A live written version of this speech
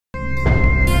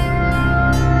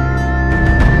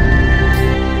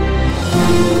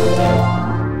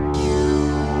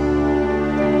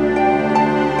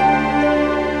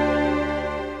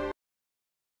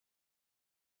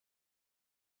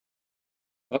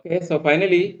Okay, so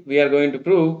finally we are going to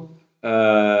prove,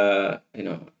 a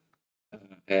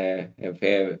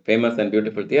famous and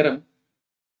beautiful theorem,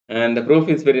 and the proof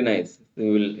is very nice.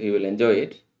 You will enjoy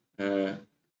it,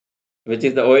 which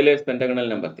is the Euler's pentagonal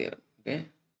number theorem. Okay,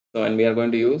 so and we are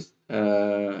going to use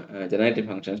generative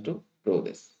functions to prove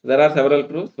this. There are several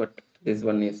proofs, but this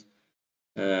one is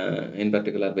in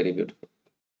particular very beautiful.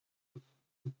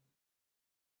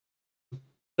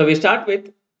 So we start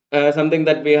with something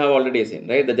that we have already seen,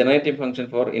 right? The generative function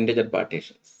for integer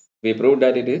partitions. We proved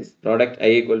that it is product I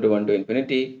equal to 1 to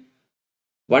infinity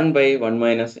 1 by 1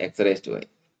 minus x raised to I.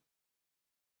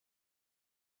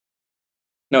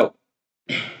 Now,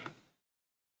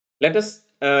 let us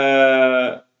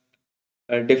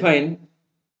define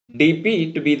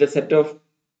dp to be the set of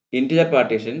integer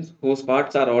partitions whose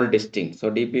parts are all distinct.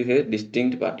 So dp is a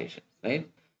distinct partition, right?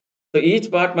 So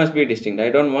each part must be distinct. I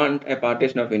don't want a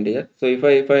partition of integer. So if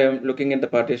I am looking at the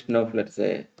partition of, let's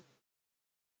say,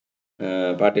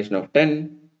 partition of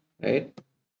 10, right?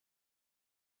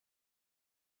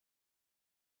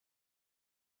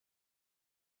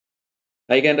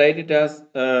 I can write it as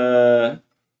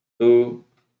 2,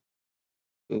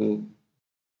 or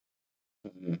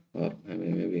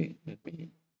maybe let me.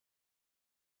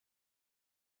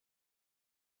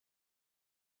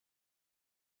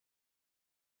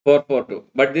 442,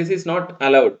 but this is not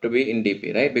allowed to be in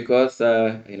DP, right? Because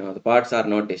the parts are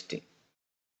not distinct.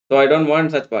 So I don't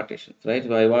want such partitions, right?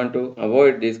 So I want to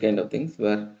avoid these kind of things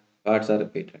where parts are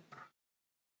repeated.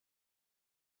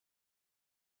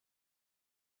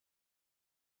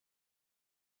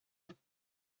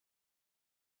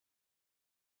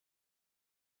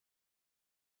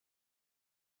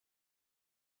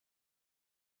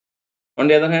 On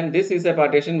the other hand, this is a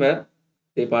partition where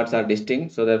the parts are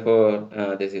distinct, so therefore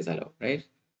this is allowed, right?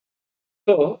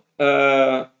 So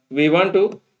we want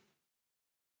to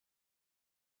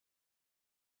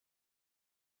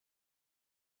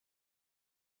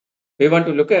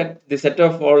look at the set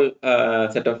of all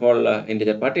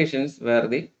integer partitions where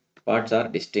the parts are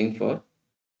distinct for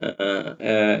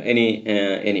any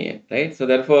n, right? So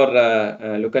therefore,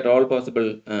 look at all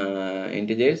possible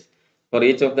integers. For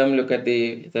each of them, look at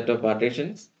the set of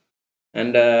partitions,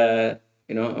 and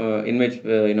in which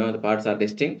the parts are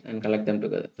distinct, and collect them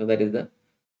together. So that is the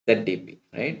set dp,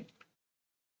 right?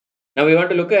 Now we want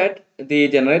to look at the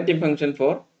generative function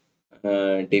for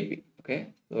dp. Okay,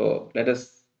 so let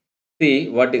us see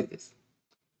what is this.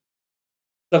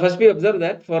 So first we observe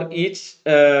that for each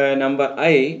number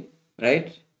I,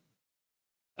 right?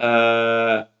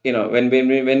 When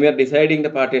we are deciding the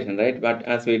partition, right? But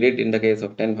as we did in the case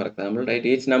of 10, for example, right?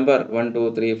 Each number 1,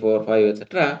 2, 3, 4, 5,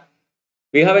 etc.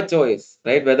 We have a choice,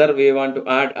 right? Whether we want to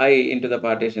add I into the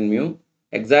partition mu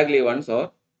exactly once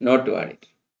or not to add it,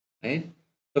 right?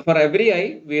 So for every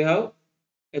I, we have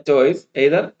a choice,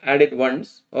 either add it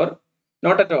once or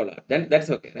not at all. Then that's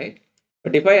okay, right?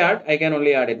 But if I add, I can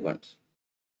only add it once.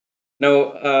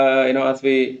 Now, as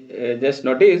we just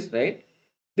noticed, right?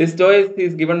 This choice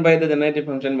is given by the generative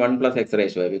function 1 plus x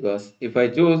raised to I, because if I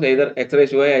choose either x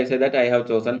raised to I, I say that I have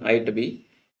chosen I to be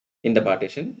in the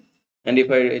partition. And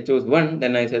if I choose 1,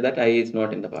 then I say that I is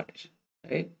not in the partition,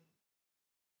 right?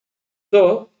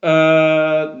 So,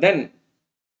 then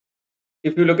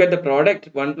if you look at the product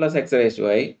 1 plus x raised to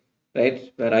I,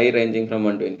 right, where I ranging from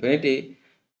 1 to infinity,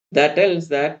 that tells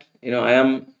that, I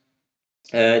am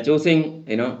choosing,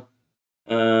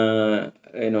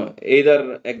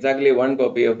 either exactly one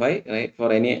copy of I, right?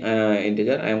 For any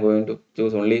integer, I am going to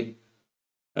choose only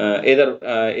either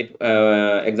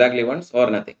exactly once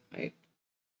or nothing, right?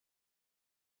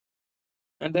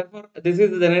 And therefore, this is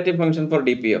the generative function for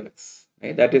dp of x,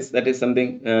 right? That is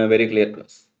something very clear to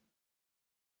us.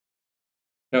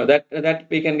 Now that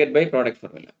we can get by product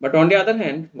formula. But on the other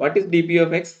hand, what is dp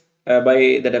of x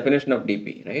by the definition of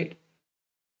dp, right?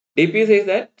 dp says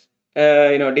that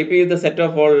dp is the set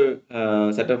of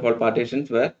all partitions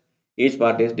where each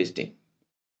part is distinct.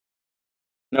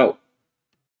 Now,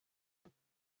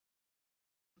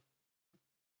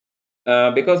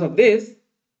 because of this,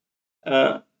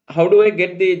 how do I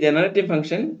get the generative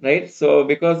function, right? So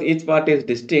because each part is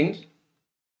distinct,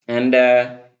 and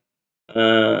I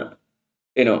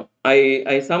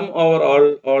sum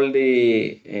over all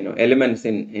the elements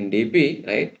in dp,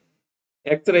 right?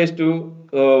 X raised to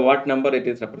what number it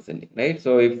is representing, right?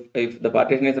 So if the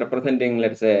partition is representing,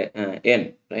 let's say,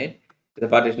 n, right? The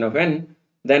partition of n,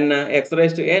 then x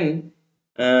raised to n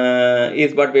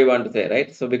is what we want to say,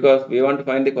 right? So because we want to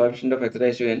find the coefficient of x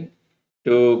raised to n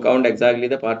to count exactly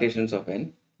the partitions of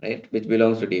n, right, which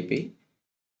belongs to dp.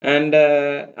 And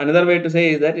another way to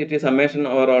say is that it is summation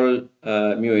over all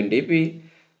mu in dp.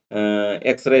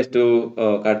 x raised to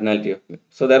cardinality of mu.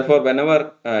 So therefore,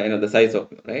 whenever the size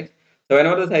of mu, right? So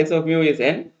whenever the size of mu is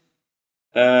n,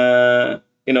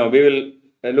 we will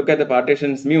look at the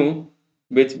partitions mu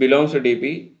which belongs to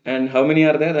dp, and how many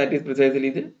are there? That is precisely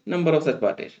the number of such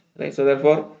partitions, right? So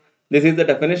therefore, this is the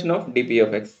definition of dp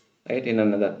of x, right? In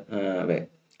another way.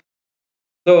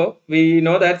 So we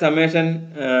know that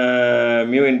summation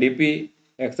mu in dp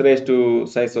x raised to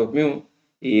size of mu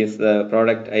is the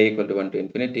product I equal to 1 to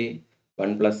infinity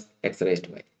 1 plus x raised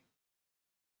to y.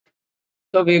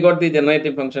 So we got the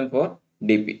generative function for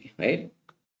dp, right?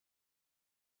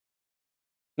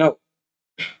 Now,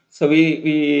 so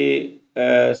we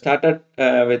started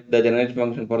with the generative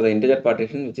function for the integer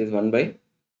partition, which is 1 by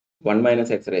 1 minus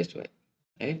x raised to y,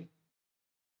 right?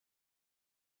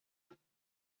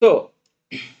 So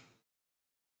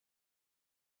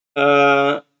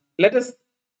let us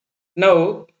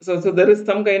now, so there is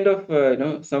some kind of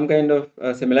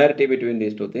similarity between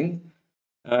these two things.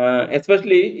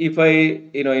 Especially if I,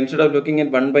 instead of looking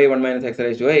at 1 by 1 minus x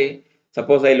raised to y,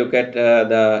 suppose I look at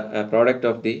the product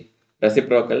of the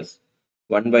reciprocals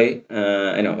 1 by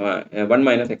 1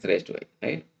 minus x raised to y,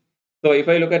 right? So if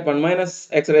I look at 1 minus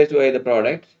x raised to y, the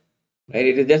product, right,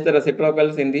 it is just the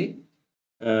reciprocals in the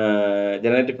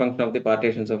generative function of the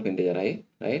partitions of integer I,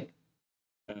 right?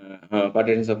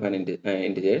 Partitions of an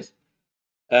integers.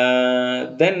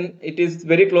 Then it is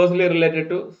very closely related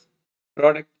to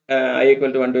product I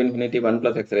equal to 1 to infinity 1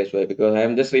 plus x raised to y, because I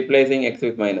am just replacing x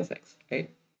with minus x, right?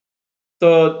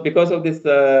 So because of this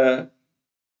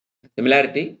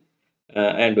similarity,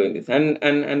 I am doing this, and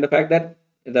the fact that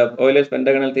the Euler's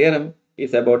pentagonal theorem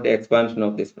is about the expansion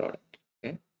of this product.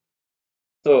 Okay,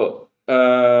 so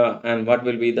and what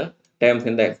will be the terms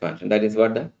in the expansion? That is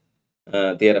what the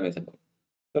theorem is about.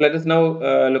 So let us now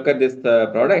look at this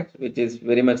product, which is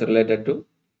very much related to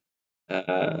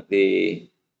the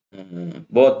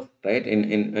both, right,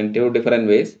 in two different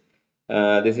ways.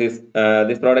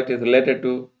 This product is related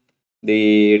to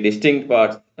the distinct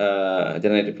parts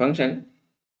generative function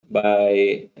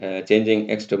by changing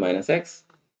x to minus x,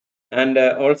 and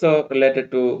also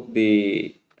related to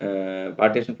the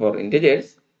partition for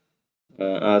integers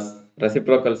as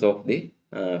reciprocals of the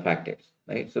factors,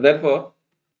 right? So therefore,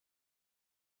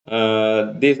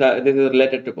 this is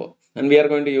related to both, and we are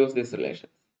going to use this relation.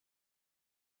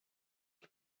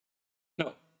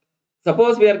 Now,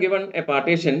 suppose we are given a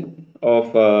partition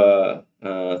of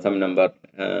some number,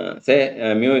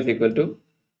 say mu is equal to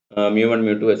mu1,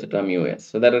 mu2, etc., mu s.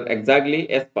 So there are exactly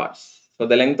s parts. So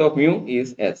the length of mu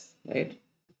is s, right?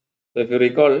 So if you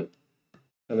recall,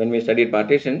 when we studied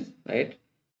partitions, right,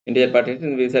 integer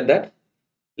partition, we said that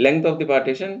length of the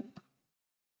partition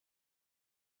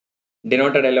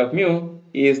denoted L of mu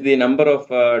is the number of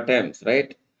terms,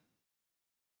 right?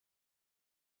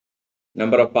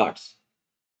 Number of parts.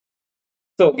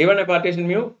 So given a partition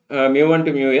mu, mu1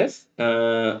 to mu s,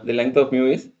 the length of mu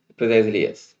is precisely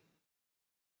s.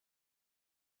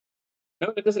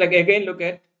 Now let us again look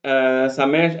at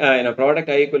summation, product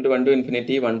I equal to 1 to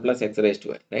infinity 1 plus x raised to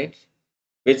y, right?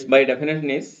 Which by definition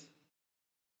is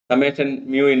summation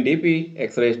mu in dp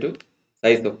x raised to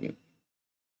size of mu.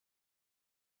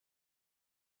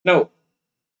 Now,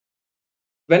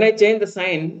 when I change the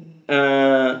sign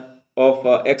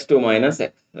of x to minus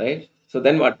x, right? So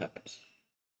then what happens?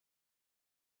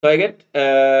 So I get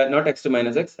not x to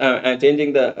minus x. I'm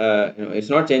changing the it's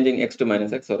not changing x to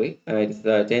minus x. Sorry, it's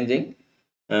changing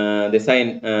the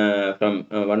sign from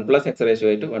 1 plus x raised to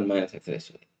y to 1 minus x raised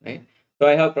to y, right? So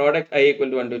I have product I equal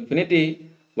to 1 to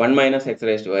infinity 1 minus x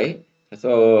raised to y.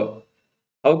 So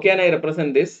how can I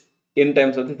represent this in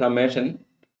terms of the summation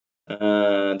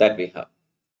that we have?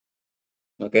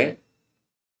 Okay.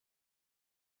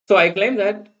 So I claim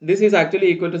that this is actually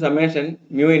equal to summation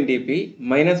mu in dp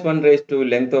minus 1 raised to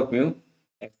length of mu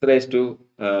x raised to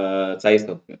size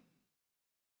of mu.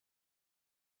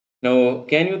 Now,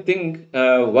 can you think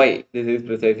why this is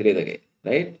precisely the case,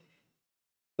 right?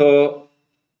 So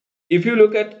if you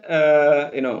look at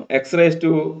x raised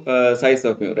to size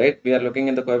of mu, right? We are looking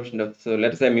at the coefficient of, so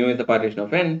let's say mu is the partition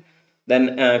of n.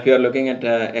 Then if you are looking at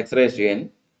x raised to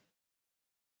n,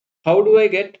 how do I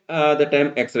get the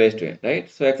term x raised to n, right?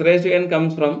 So x raised to n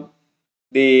comes from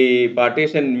the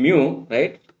partition mu,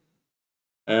 right?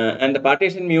 And the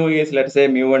partition mu is, let's say,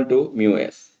 mu1 to mu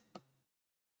s.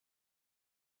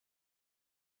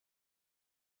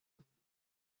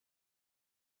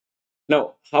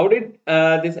 Now, how did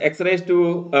this x raised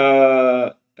to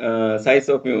size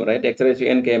of mu, right, x raised to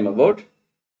n came about?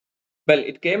 Well,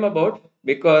 it came about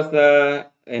because,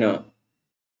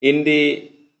 in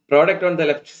the product on the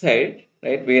left side,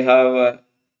 right, we have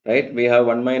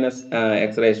 1 minus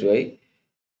x raised to y.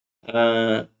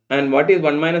 And what is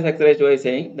 1 minus x raised to I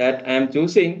saying that I am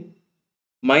choosing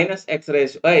minus x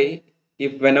raised to I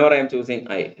if whenever I am choosing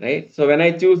I, right? So when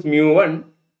I choose mu1,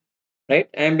 right,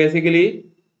 I am basically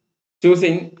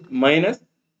choosing minus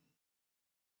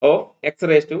of x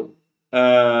raised to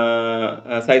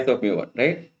size of mu1,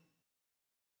 right?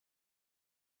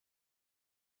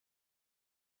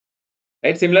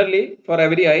 Right. Similarly, for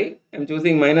every I am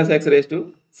choosing minus x raised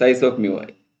to size of mu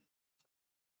I.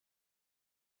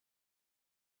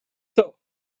 So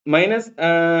minus,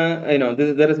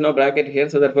 there is no bracket here,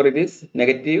 so therefore it is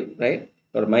negative, right?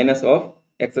 Or minus of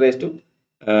x raised to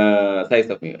size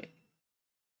of mu I.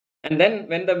 And then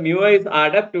when the mu I is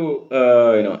add up to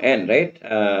n, right?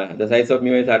 The size of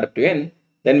mu I is add up to n,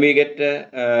 then we get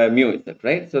mu itself,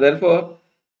 right? So therefore,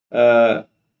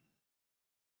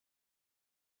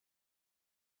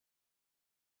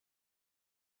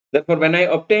 when I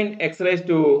obtain x raised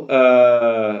to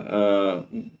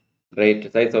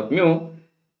right size of mu,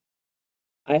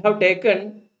 I have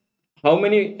taken how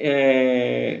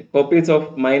many copies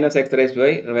of minus x raised to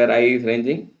I, where I is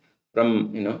ranging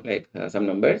from some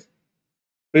numbers.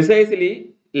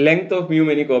 Precisely length of mu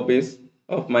many copies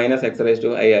of minus x raised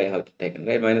to I have taken,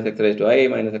 right? Minus x raised to I,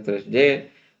 minus x raised to j,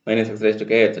 minus x raised to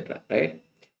k, etc. Right?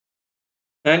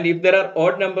 And if there are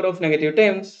odd number of negative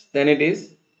terms, then it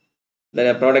is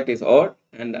the product is odd,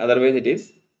 and otherwise it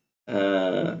is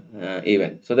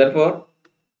even. So therefore,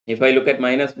 if I look at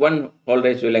minus 1 whole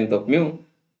raised to length of mu,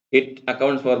 it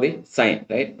accounts for the sign,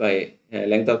 right? By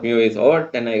length of mu is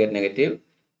odd, then I get negative,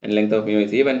 and length of mu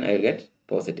is even, I will get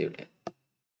positive 10.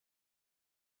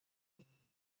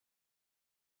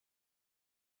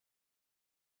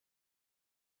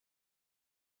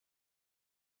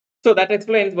 So that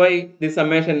explains why this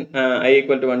summation I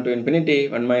equal to 1 to infinity,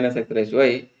 1 minus x raised to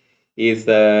I is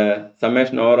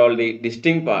summation over all the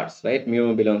distinct parts, right?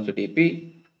 Mu belongs to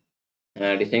dp,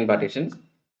 distinct partitions,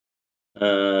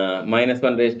 minus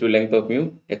 1 raised to length of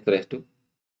mu, x raised to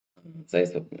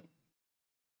size of mu.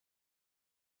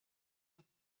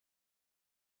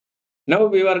 Now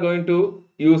we are going to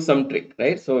use some trick,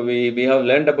 right? So we have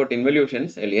learned about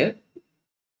involutions earlier.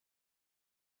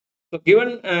 So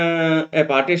given a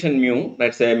partition mu,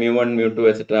 let's say mu1, mu2,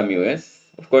 etc., mu_s,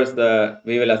 of course,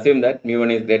 we will assume that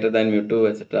mu1 is greater than mu2,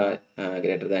 etc.,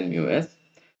 greater than mu_s,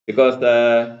 because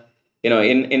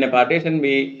in a partition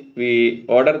we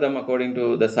order them according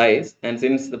to the size, and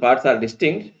since the parts are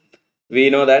distinct, we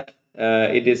know that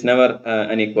it is never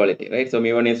an equality, right? So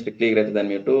mu1 is strictly greater than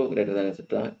mu2, greater than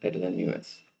etc., greater than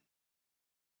mu_s.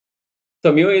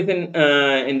 So mu is in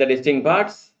the distinct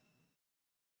parts.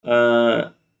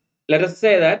 Let us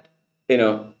say that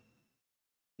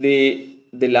the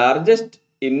largest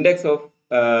index of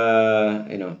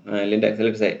index,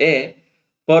 let's say a,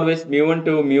 for which mu1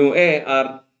 to mu a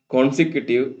are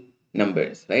consecutive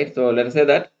numbers, right? So let us say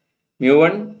that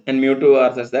mu1 and mu2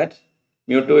 are such that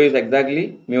mu2 is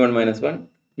exactly mu1 minus 1,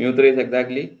 mu3 is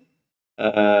exactly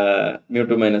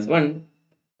mu2 minus 1,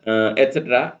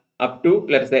 etc., up to,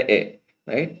 let's say, a,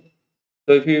 right?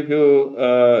 So if you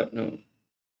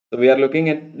so we are looking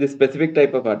at this specific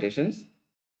type of partitions.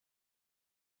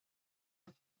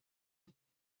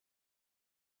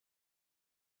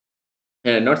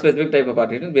 Not specific type of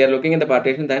partition. We are looking at the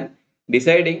partition then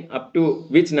deciding up to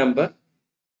which number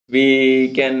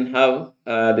we can have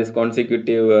this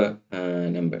consecutive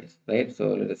numbers, right?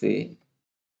 So let us see.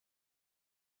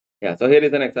 Yeah, so here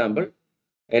is an example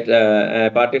at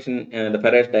a partition, the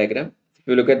Farage diagram. If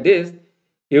you look at this,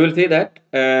 you will see that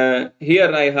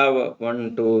here I have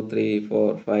 1, 2, 3,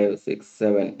 4, 5, 6,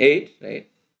 7, 8, right?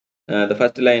 The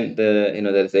first line, there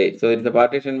is 8. So it's a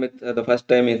partition with the first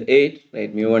time is 8,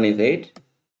 right? Mu1 is 8.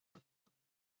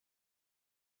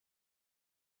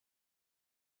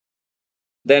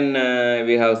 Then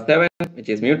we have 7, which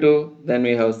is mu2. Then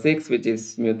we have 6, which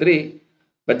is mu3.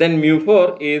 But then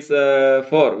mu4 is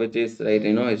 4, which is, right,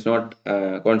 it's not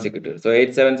consecutive. So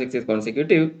 8, 7, 6 is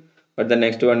consecutive, but the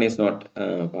next one is not.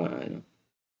 So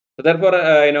therefore,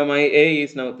 my A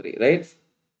is now 3, right?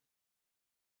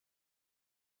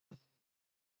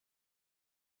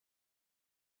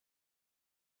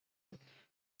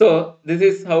 So this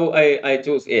is how I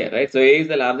choose A, right? So A is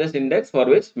the largest index for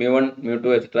which mu1,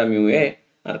 mu2, etc., mu_a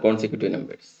are consecutive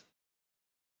numbers.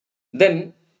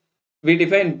 Then we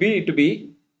define B to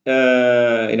be,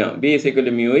 B is equal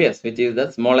to mu_s, which is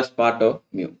the smallest part of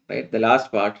mu, right? The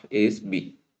last part is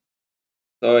B.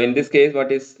 So in this case,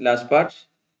 what is last part?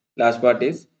 Last part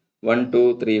is 1,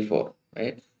 2, 3, 4,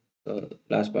 right? So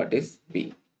last part is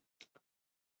B.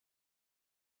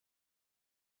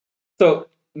 So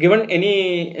given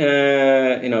any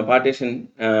partition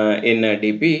in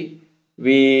DP,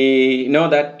 we know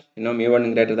that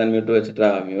mu1 greater than mu2,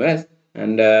 etc., mu_s,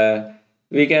 and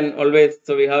we can always,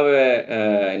 so we have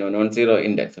a non-zero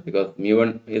index because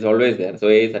mu1 is always there, so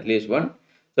a is at least 1,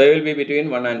 so it will be between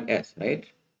 1 and s, right?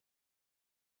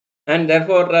 And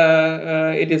therefore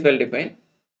it is well defined,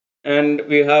 and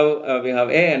we have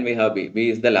a and we have b. B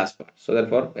is the last part, so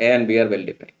therefore a and b are well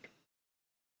defined.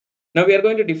 Now we are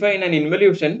going to define an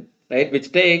involution, right,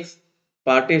 which takes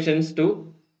partitions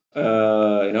to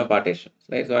partitions,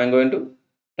 right? So I am going to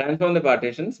transform the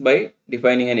partitions by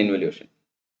defining an involution.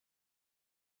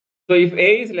 So if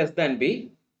a is less than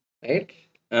b, right?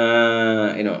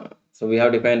 So we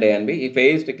have defined a and b. If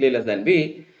a is strictly less than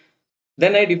b,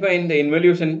 then I define the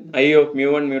involution I of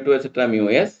mu1, mu2, etc.,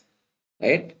 mu_s,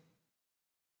 right?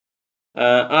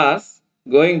 As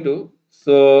going to,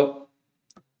 so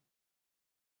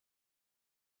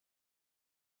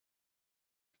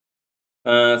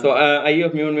I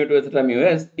of mu1, mu2, etc.,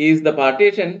 mu_s is the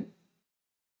partition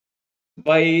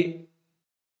by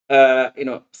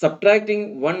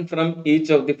subtracting 1 from each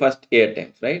of the first a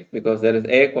terms, right? Because there is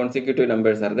a consecutive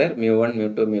numbers are there, mu1,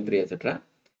 mu2, mu3, etc.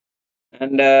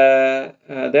 And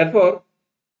therefore,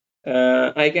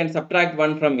 I can subtract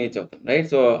 1 from each of them, right?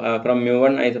 So from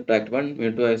mu1 I subtract 1,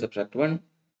 mu2 I subtract 1,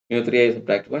 mu3 I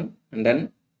subtract 1, and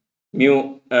then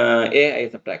a I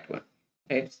subtract 1,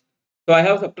 right? So I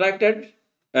have subtracted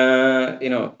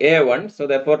a1, so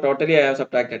therefore totally I have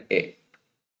subtracted a.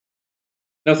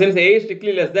 Now since a is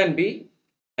strictly less than b,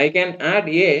 I can add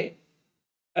a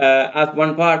as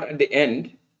one part at the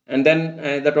end, and then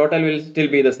the total will still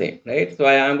be the same, right? So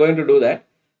I am going to do that.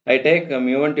 I take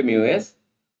mu1 to mu_s.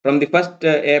 From the first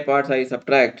a parts I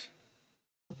subtract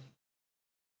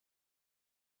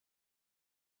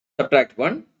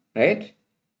 1, right?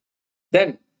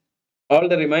 Then all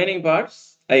the remaining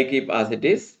parts I keep as it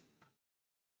is,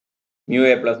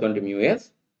 mu_a plus 1 to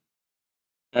mu_s,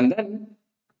 and then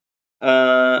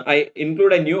I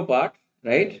include a new part,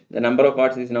 right? The number of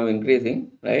parts is now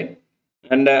increasing, right?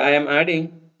 And I am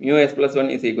adding mu_s plus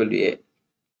 1 is equal to a,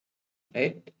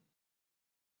 right?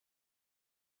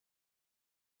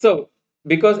 So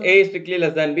because a is strictly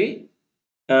less than b,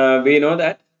 we know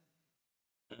that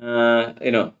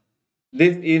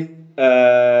this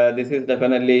is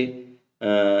definitely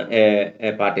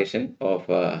a partition of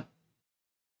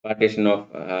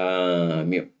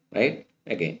mu, right?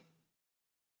 Again,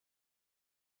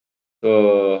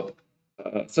 so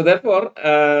therefore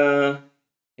the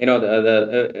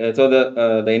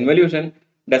involution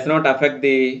does not affect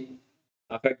the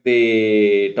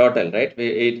total, right?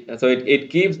 It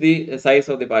keeps the size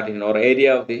of the partition or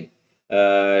area of the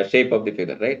shape of the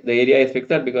figure, right? The area is fixed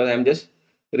because I am just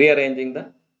rearranging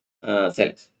the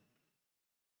cells,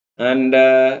 and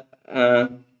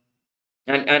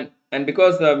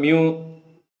because mu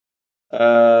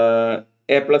a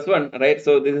plus 1, right?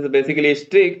 So this is basically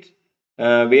strict.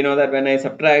 We know that when I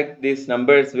subtract, these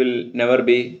numbers will never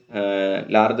be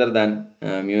larger than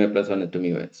mu a plus 1 to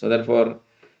mu a. So therefore,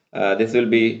 this will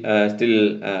be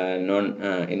still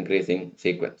non-increasing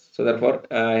sequence. So therefore,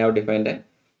 I have defined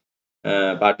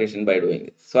a partition by doing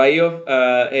this. So I of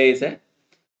a is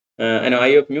and I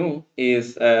of mu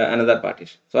is another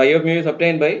partition. So I of mu is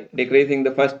obtained by decreasing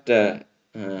the first a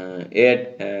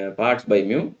parts by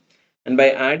mu, and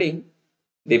by adding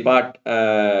the part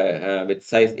with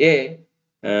size a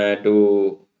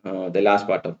to the last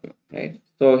part of mu, right?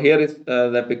 So here is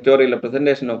the pictorial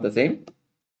representation of the same.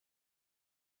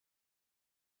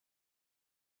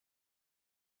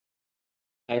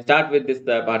 I start with this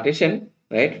partition,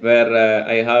 right, where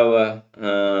I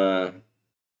have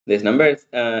these numbers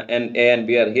and a and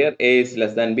b are here. A is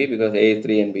less than b because a is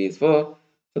 3 and b is 4.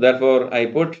 So therefore, I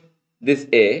put this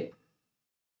a,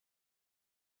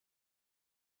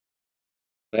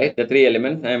 right, the 3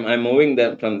 elements. I'm moving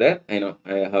them from there. I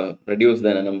have reduced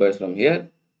the numbers from here,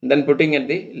 and then putting at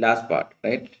the last part,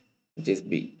 right, which is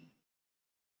b,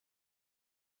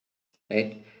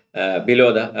 right,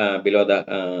 below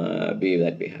the b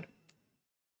that we have.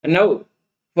 And now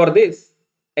for this,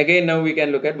 again, now we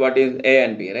can look at what is a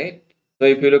and b, right? So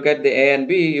if you look at the a and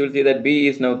b, you will see that b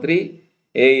is now 3,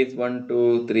 a is 1,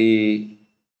 2, 3,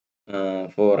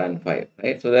 4, and 5,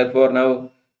 right? So therefore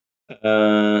now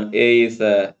a is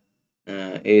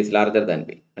larger than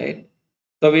b, right?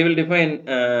 So we will define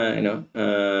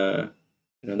the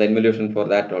involution for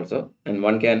that also, and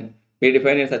one can be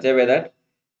defined in such a way that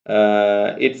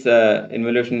its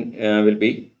involution will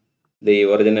be the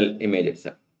original image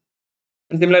itself.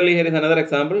 And similarly, here is another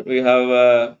example. We have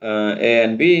a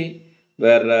and b,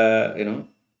 where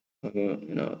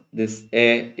this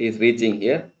a is reaching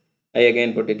here. I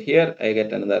again put it here. I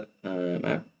get another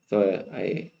map. So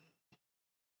I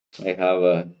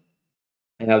have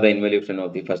I have the involution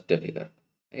of the first figure.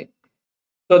 Right?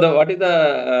 So what is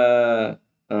the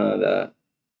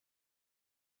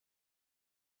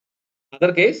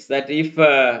other case, that if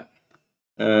A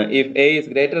is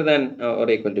greater than or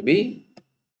equal to B,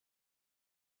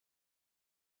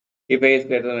 if A is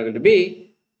greater than or equal to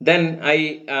B, then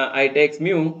I takes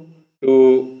mu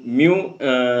to mu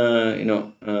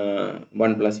 1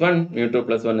 plus 1, mu 2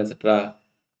 plus 1, etc.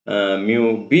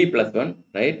 Mu B plus 1,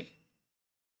 right?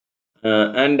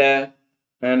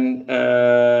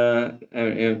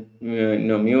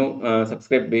 Mu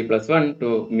subscript B plus 1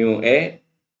 to mu A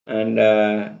and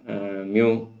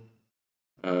mu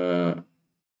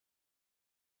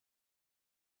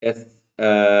S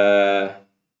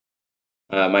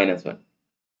minus 1.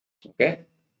 Okay.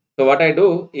 So what I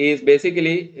do is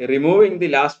basically removing the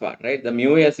last part, right? The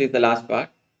mu S is the last part.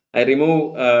 I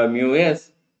remove mu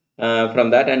S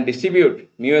from that and distribute.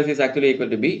 Mu S is actually equal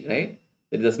to B, right?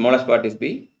 The smallest part is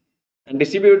B. And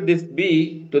distribute this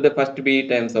B to the first B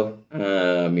times of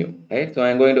mu, right? So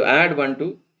I'm going to add 1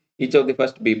 to each of the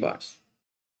first B parts.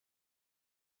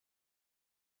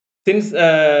 Since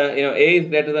A is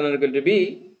greater than or equal to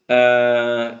B,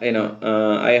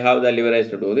 I have the leverage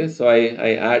to do this. So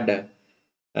I add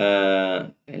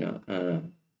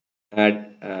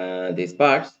add these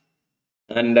parts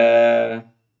and I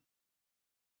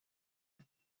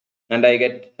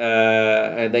get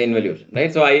the involution,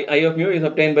 right? So I of mu is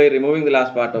obtained by removing the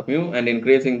last part of mu and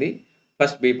increasing the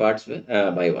first B parts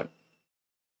by 1.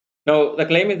 Now the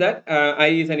claim is that I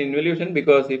is an involution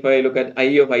because if I look at I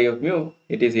of mu,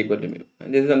 it is equal to mu.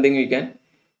 And this is something we can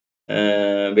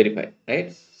verify,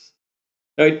 right?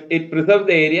 Now it preserves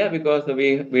the area because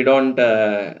we don't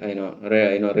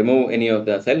remove any of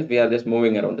the cells. We are just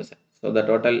moving around the cell. So the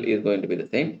total is going to be the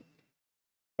same.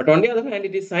 But on the other hand,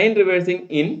 it is sign reversing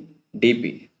in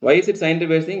dp. Why is it sign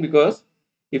reversing? Because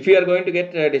if we are going to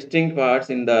get distinct parts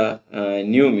in the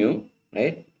new mu,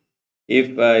 right?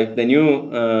 If the new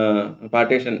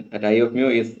partition at I of mu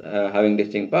is having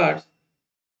distinct parts,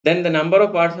 then the number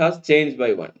of parts has changed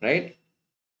by 1, right?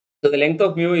 So the length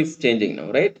of mu is changing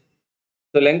now, right?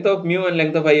 So length of mu and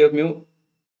length of I of mu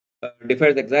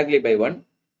differs exactly by 1.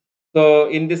 So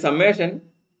in the summation,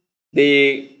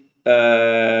 the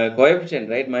coefficient,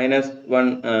 right, minus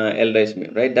 1 L dash mu,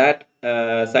 right, that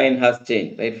sign has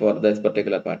changed, right, for this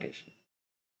particular partition.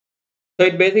 So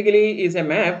it basically is a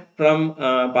map from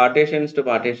partitions to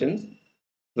partitions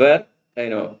where,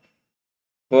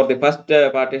 for the first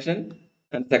partition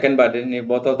and second partition, if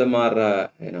both of them are,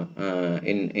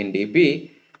 in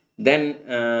dp, then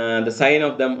the sign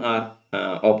of them are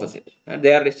opposite.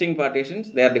 They are distinct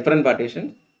partitions, they are different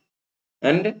partitions,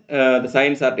 and the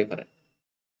signs are different.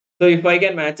 So if I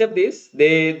can match up this,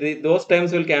 those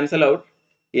terms will cancel out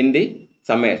in the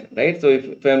summation, right? So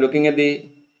if I'm looking at the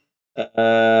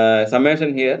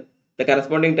summation here, the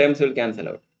corresponding terms will cancel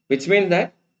out, which means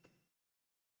that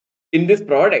in this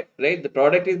product, right, the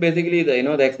product is basically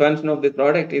the expansion of this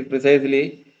product is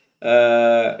precisely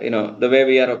the way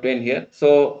we are obtained here.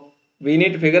 So we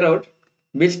need to figure out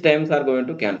which terms are going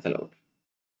to cancel out,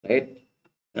 right,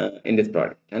 in this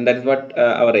product, and that is what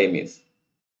our aim is.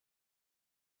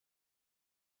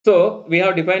 So we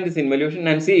have defined this involution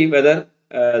and see whether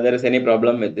there is any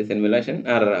problem with this involution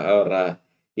or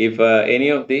if any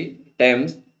of the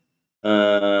terms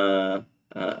are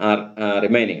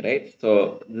remaining, right?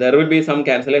 So there will be some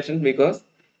cancellations because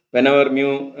whenever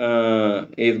mu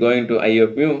is going to I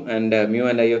of mu and mu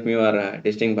and I of mu are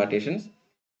distinct partitions,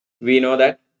 we know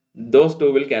that those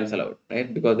two will cancel out,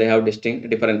 right? Because they have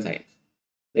different signs.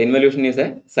 The involution is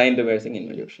a sign reversing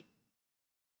involution.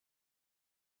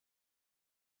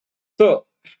 So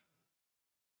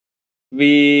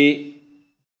we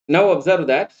now observe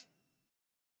that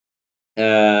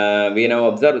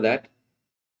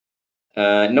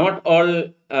not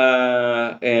all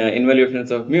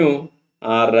involutions of mu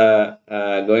are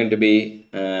going to be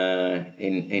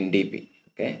in dp.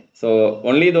 Okay, so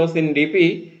only those in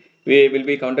dp will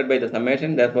be counted by the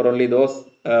summation. Therefore, only those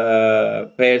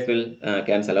pairs will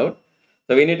cancel out.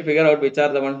 So we need to figure out which are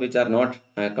the ones which are not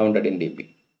counted in dp.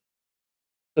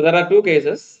 So there are two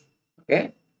cases.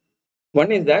 Okay,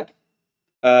 one is that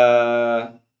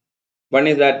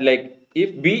like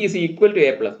if b is equal to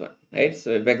a plus 1, right?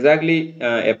 So if exactly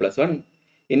a plus 1,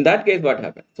 in that case what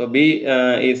happens? So b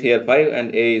is here 5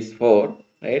 and a is 4,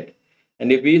 right?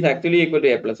 And if b is actually equal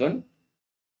to a plus 1,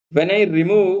 when I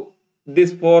remove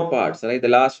these 4 parts, right, the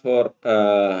last 4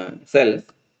 cells,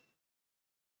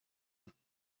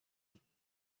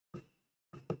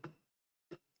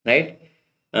 right,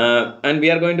 and we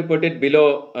are going to put it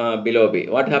below b,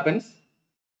 what happens?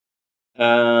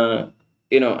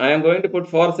 I am going to put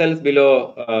 4 cells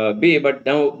below B, but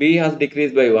now B has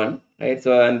decreased by 1, right?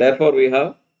 So, and therefore we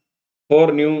have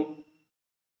 4 new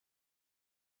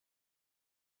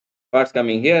parts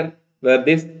coming here, where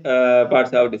these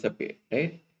parts have disappeared,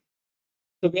 right?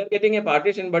 So we are getting a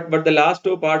partition, but the last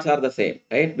two parts are the same,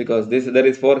 right? Because there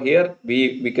is 4 here,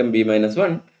 B become B minus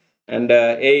 1, and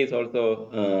A is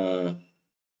also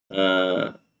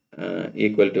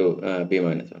equal to B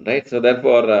minus 1, right? So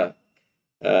therefore,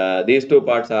 these two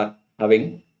parts are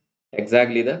having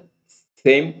exactly the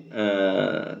same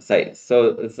size.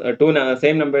 So two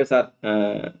same numbers are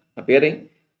appearing,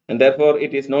 and therefore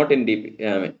it is not in dp.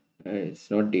 I mean,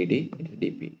 it's not dd, it is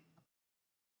dp.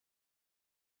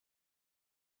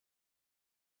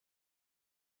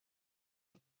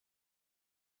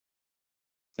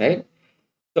 Right?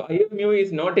 So I of mu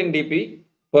is not in dp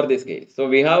for this case. So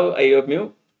we have I of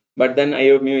mu, but then I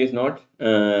of mu is not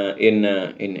in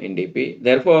dp.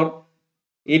 Therefore,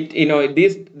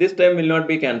 this term will not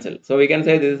be cancelled. So we can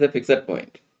say this is a fixed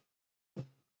point.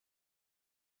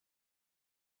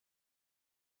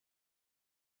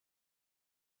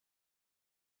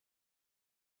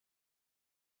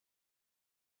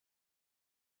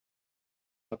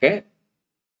 Okay.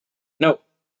 Now,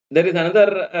 there is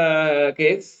another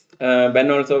case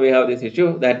when also we have this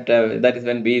issue that is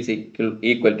when B is equal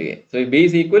to A. So if B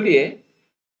is equal to A,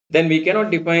 then we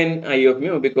cannot define I of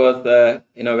mu, because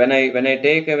when I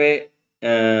take away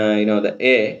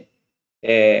the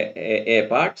A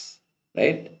parts,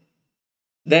 right,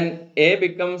 then A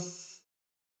becomes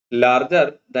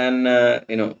larger than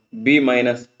B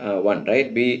minus 1,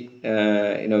 right? B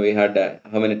we had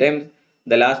how many times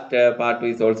the last part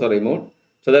is also removed.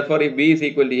 So therefore, if B is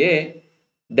equal to A,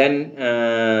 then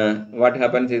what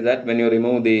happens is that when you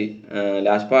remove the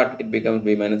last part, it becomes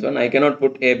B minus 1. I cannot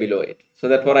put A below it. So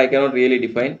therefore, I cannot really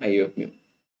define I of mu.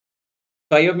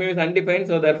 So I of mu is undefined.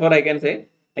 So therefore, I can say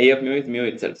I of mu is mu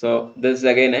itself. So this is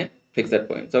again a fixed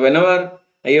point. So whenever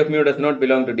I of mu does not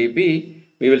belong to dp,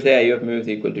 we will say I of mu is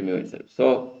equal to mu itself.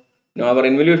 So now our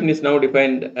involution is now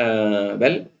defined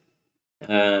well.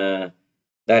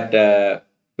 That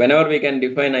whenever we can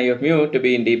define I of mu to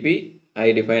be in dp,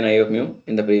 I define I of mu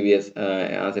in the previous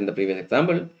as in the previous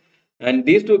example, and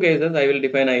these two cases I will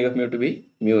define I of mu to be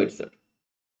mu itself.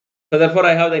 So therefore,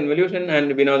 I have the involution,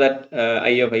 and we know that I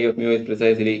of mu is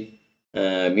precisely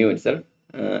mu itself.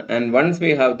 And once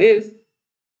we have this,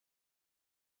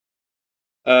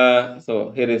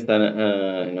 so here is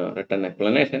the written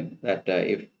explanation that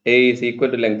if A is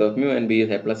equal to length of mu and B is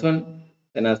a plus 1,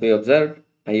 then as we observed,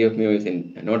 I of mu is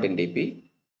not in dp.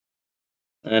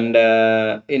 And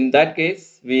in that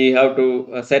case, we have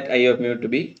to set I of mu to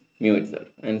be mu itself.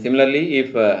 And similarly,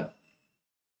 if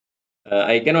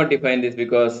I cannot define this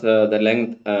because the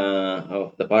length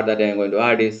of the part that I am going to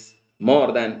add is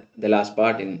more than the last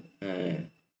part in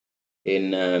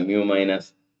mu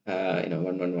minus 1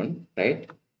 1 1, right?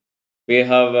 We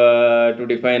have to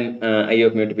define I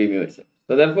of mu to be mu itself.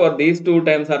 So therefore, these two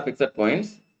terms are fixed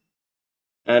points,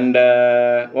 and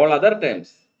all other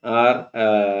terms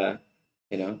are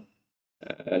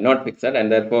not fixed,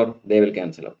 and therefore they will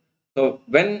cancel out. So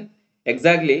when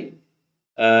exactly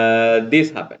this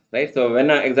happens, right? So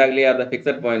when exactly are the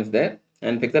fixed points there,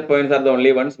 and fixed points are the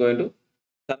only ones going to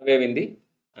survive in the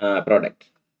product.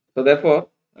 So therefore,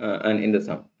 and in the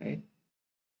sum, right?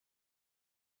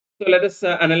 So let us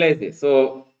analyze this.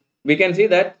 So we can see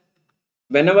that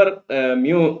whenever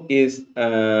mu is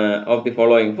of the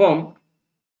following form,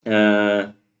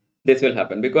 this will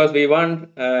happen because we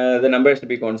want the numbers to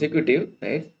be consecutive,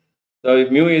 right? So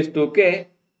if mu is 2k,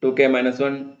 2k minus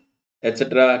 1,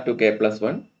 etc., 2k plus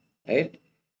 1, right?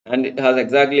 And it has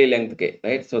exactly length k,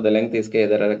 right? So the length is k,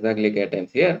 there are exactly k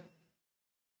times here.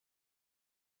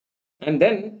 And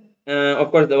then,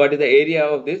 of course, what is the area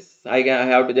of this? I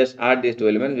have to just add these two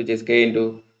elements, which is k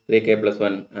into 3k plus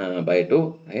 1 by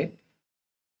 2, right?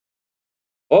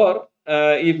 Or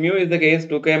if mu is the case,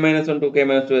 2k minus 1, 2k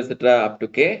minus 2, etc. up to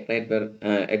k, right? Where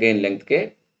again length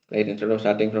k, right? Instead of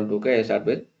starting from 2k, I start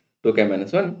with 2k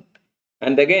minus 1.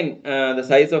 And again, the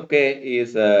size of k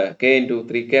is k into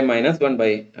 3k minus 1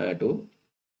 by 2.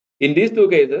 In these two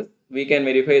cases, we can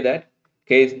verify that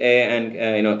case A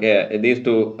and these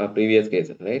two previous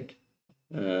cases, right?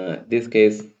 This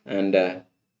case and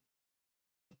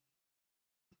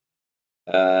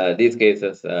these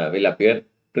cases will appear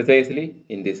precisely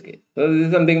in this case. So this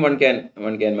is something one can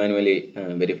manually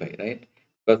verify, right?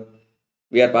 Because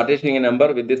we are partitioning a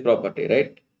number with this property,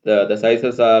 right? The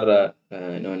sizes are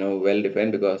now well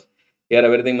defined because here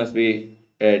everything must be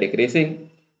decreasing.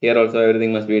 Here also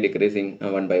everything must be decreasing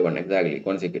one by one, exactly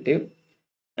consecutive.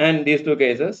 And these two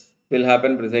cases will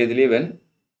happen precisely when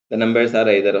the numbers are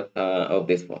either of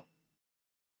this form.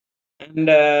 And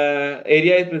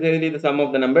area is precisely the sum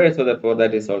of the numbers, so therefore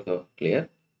that is also clear.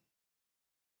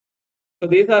 So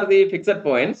these are the fixed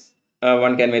points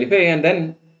one can verify, and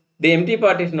then the empty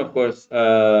partition, of course,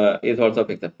 is also a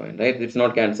fixed point, right? It's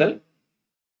not cancelled,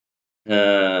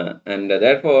 and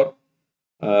therefore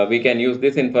we can use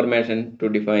this information to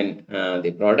define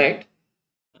the product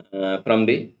from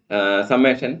the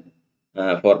summation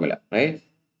formula, right?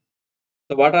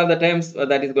 So what are the terms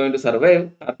that is going to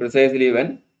survive are precisely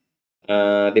when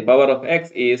the power of x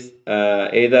is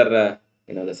either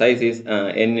the size is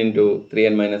n into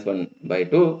 3n minus 1 by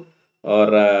 2 or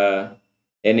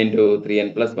n into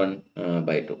 3n plus 1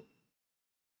 by 2.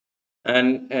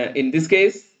 And in this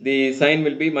case, the sign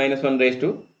will be minus 1 raised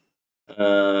to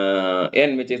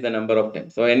n, which is the number of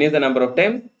times. So n is the number of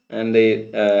times, and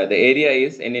the area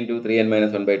is n into 3n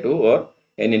minus 1 by 2 or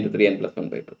n into 3n plus 1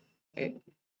 by 2. Okay.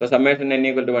 So summation n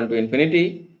equal to 1 to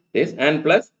infinity this, and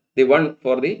plus the 1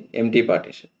 for the empty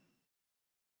partition.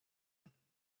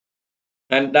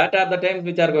 And that are the terms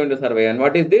which are going to survive. And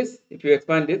what is this? If you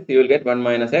expand this, you will get 1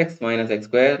 minus x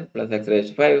square plus x raised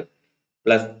to 5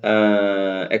 plus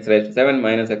x raised to 7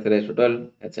 minus x raised to 12,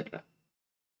 etc.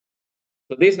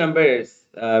 So these numbers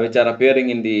which are appearing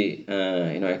in the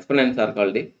exponents are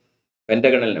called the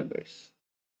pentagonal numbers.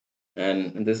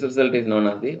 And this result is known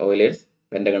as the Euler's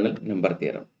pentagonal number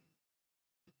theorem.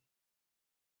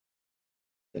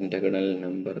 Pentagonal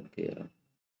number theorem.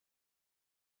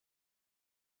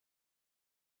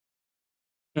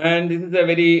 And this is a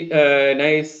very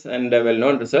nice and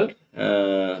well-known result.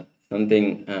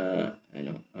 Something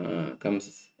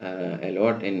comes a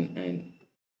lot in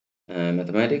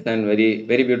mathematics, and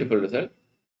very beautiful result.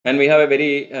 And we have a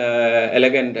very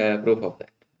elegant proof of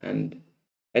that. And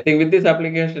I think with this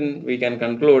application, we can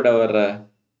conclude our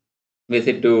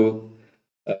visit to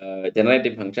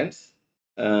generative functions.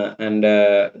 And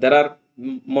there are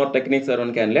more techniques that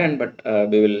one can learn, but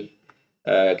we will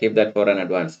keep that for an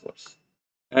advanced course.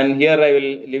 And here I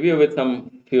will leave you with some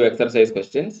few exercise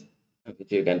questions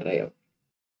which you can try out.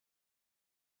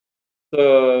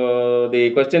 So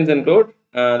the questions include,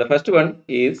 the first one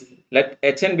is, let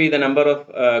Hn be the number of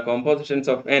compositions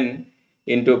of n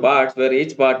into parts where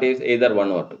each part is either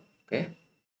 1 or 2. Okay.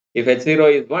 If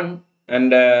H0 is 1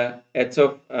 and h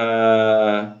of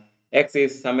x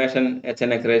is summation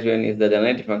Hn x raised to n is the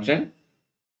generative function,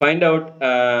 find out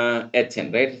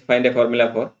Hn, right? Find a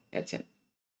formula for Hn.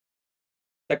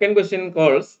 Second question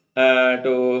calls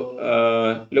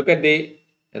to look at the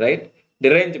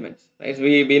derangements. Right?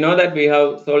 We know that we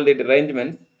have solved the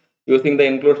derangements using the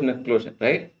inclusion exclusion,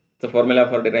 right? It's a formula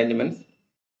for derangements,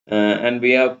 and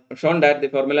we have shown that the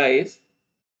formula is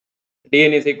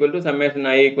dn is equal to summation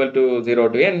I equal to 0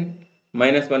 to n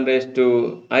minus 1 raised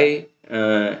to I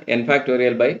n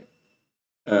factorial by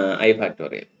I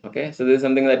factorial. Okay, so this is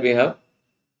something that we have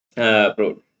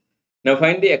proved. Now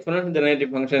find the exponential generative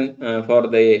function for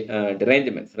the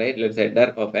derangements, right? Let's say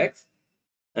der of x,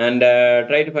 and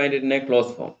try to find it in a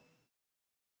closed form.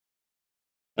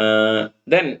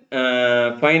 Then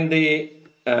find the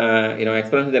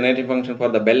exponential generative function for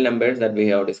the Bell numbers that we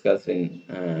have discussed in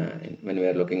when we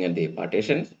are looking at the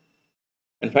partitions.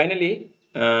 And finally,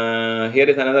 here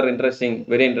is another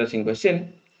very interesting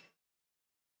question.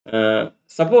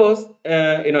 Suppose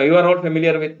you are all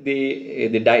familiar with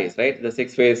the dice, right? The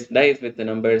 6-phase dice with the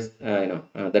numbers,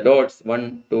 the dots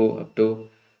 1, 2 up to,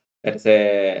 let's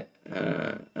say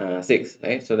 6,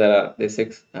 right? So there are the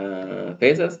 6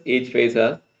 phases. Each phase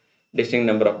has distinct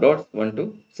number of dots 1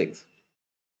 to 6.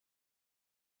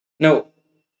 Now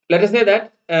let us say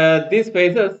that these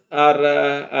phases are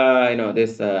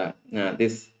this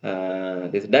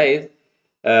dice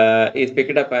is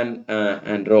picked up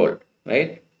and rolled,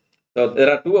 right? So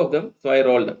there are 2 of them, so I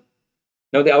roll them.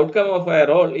 Now the outcome of a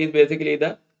roll is basically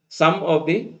the sum of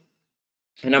the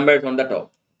numbers on the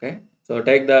top. Okay, so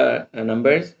take the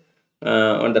numbers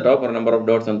on the top, or number of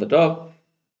dots on the top,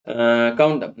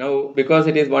 count them. Now because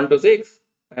it is 1 to 6,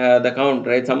 the count,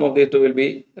 right? Some of these 2 will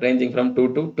be ranging from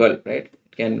 2 to 12, right?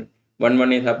 It can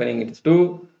 1 is happening, it's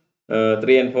 2,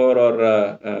 3 and 4,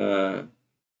 or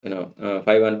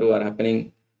 5 and 2 are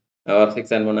happening, or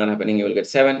 6 and 1 are happening. You will get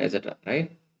 7, etc. Right?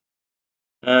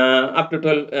 Up to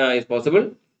 12 is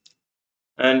possible,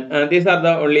 and these are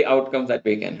the only outcomes that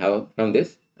we can have from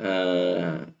this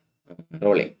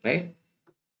rolling, right?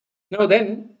 Now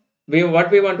then, what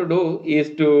we want to do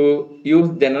is to use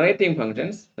generating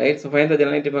functions, right? So find the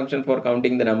generating function for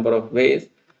counting the number of ways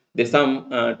the sum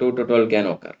 2 to 12 can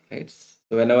occur, right?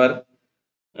 So whenever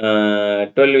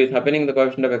 12 is happening, the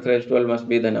coefficient of x raised to 12 must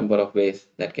be the number of ways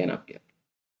that can appear.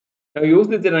 Now use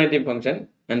this generating function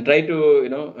and try to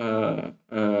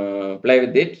play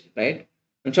with it, right?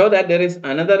 And show that there is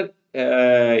another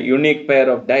unique pair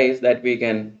of dice that we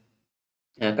can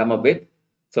come up with.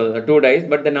 So the 2 dice,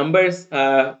 but the numbers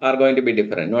are going to be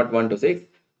different, not 1 to 6.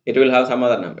 It will have some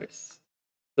other numbers.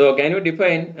 So can you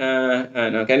define,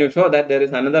 no, can you show that there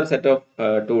is another set of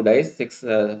 2 dice, 6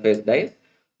 face dice,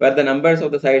 where the numbers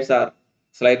of the sides are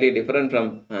slightly different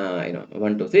from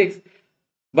 1 to 6,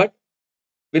 but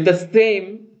with the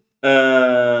same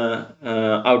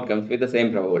outcomes, with the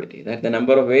same probability, that the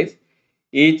number of ways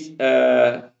each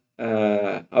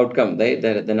outcome,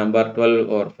 the number 12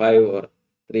 or 5 or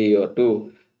 3 or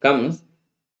 2 comes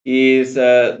is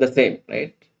the same,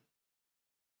 right?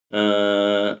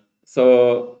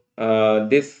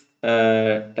 This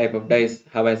type of dice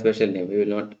have a special name. We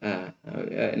will not,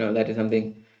 that is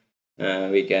something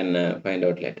we can find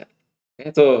out later.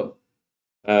 Okay, so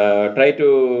try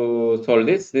to solve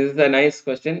this. This is a nice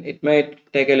question. It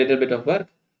might take a little bit of work,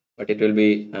 but it will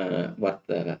be worth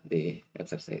the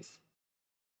exercise.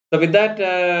 So with that,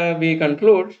 we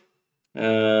conclude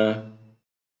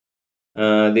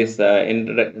this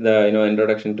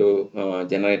introduction to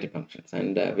generative functions,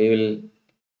 and we will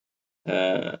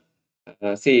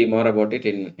see more about it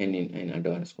in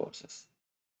advanced courses.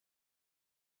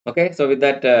 Okay, so with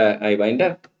that, I wind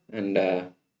up, and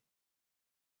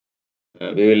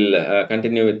we will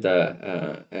continue with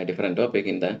a different topic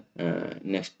in the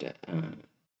next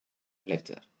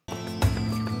lecture.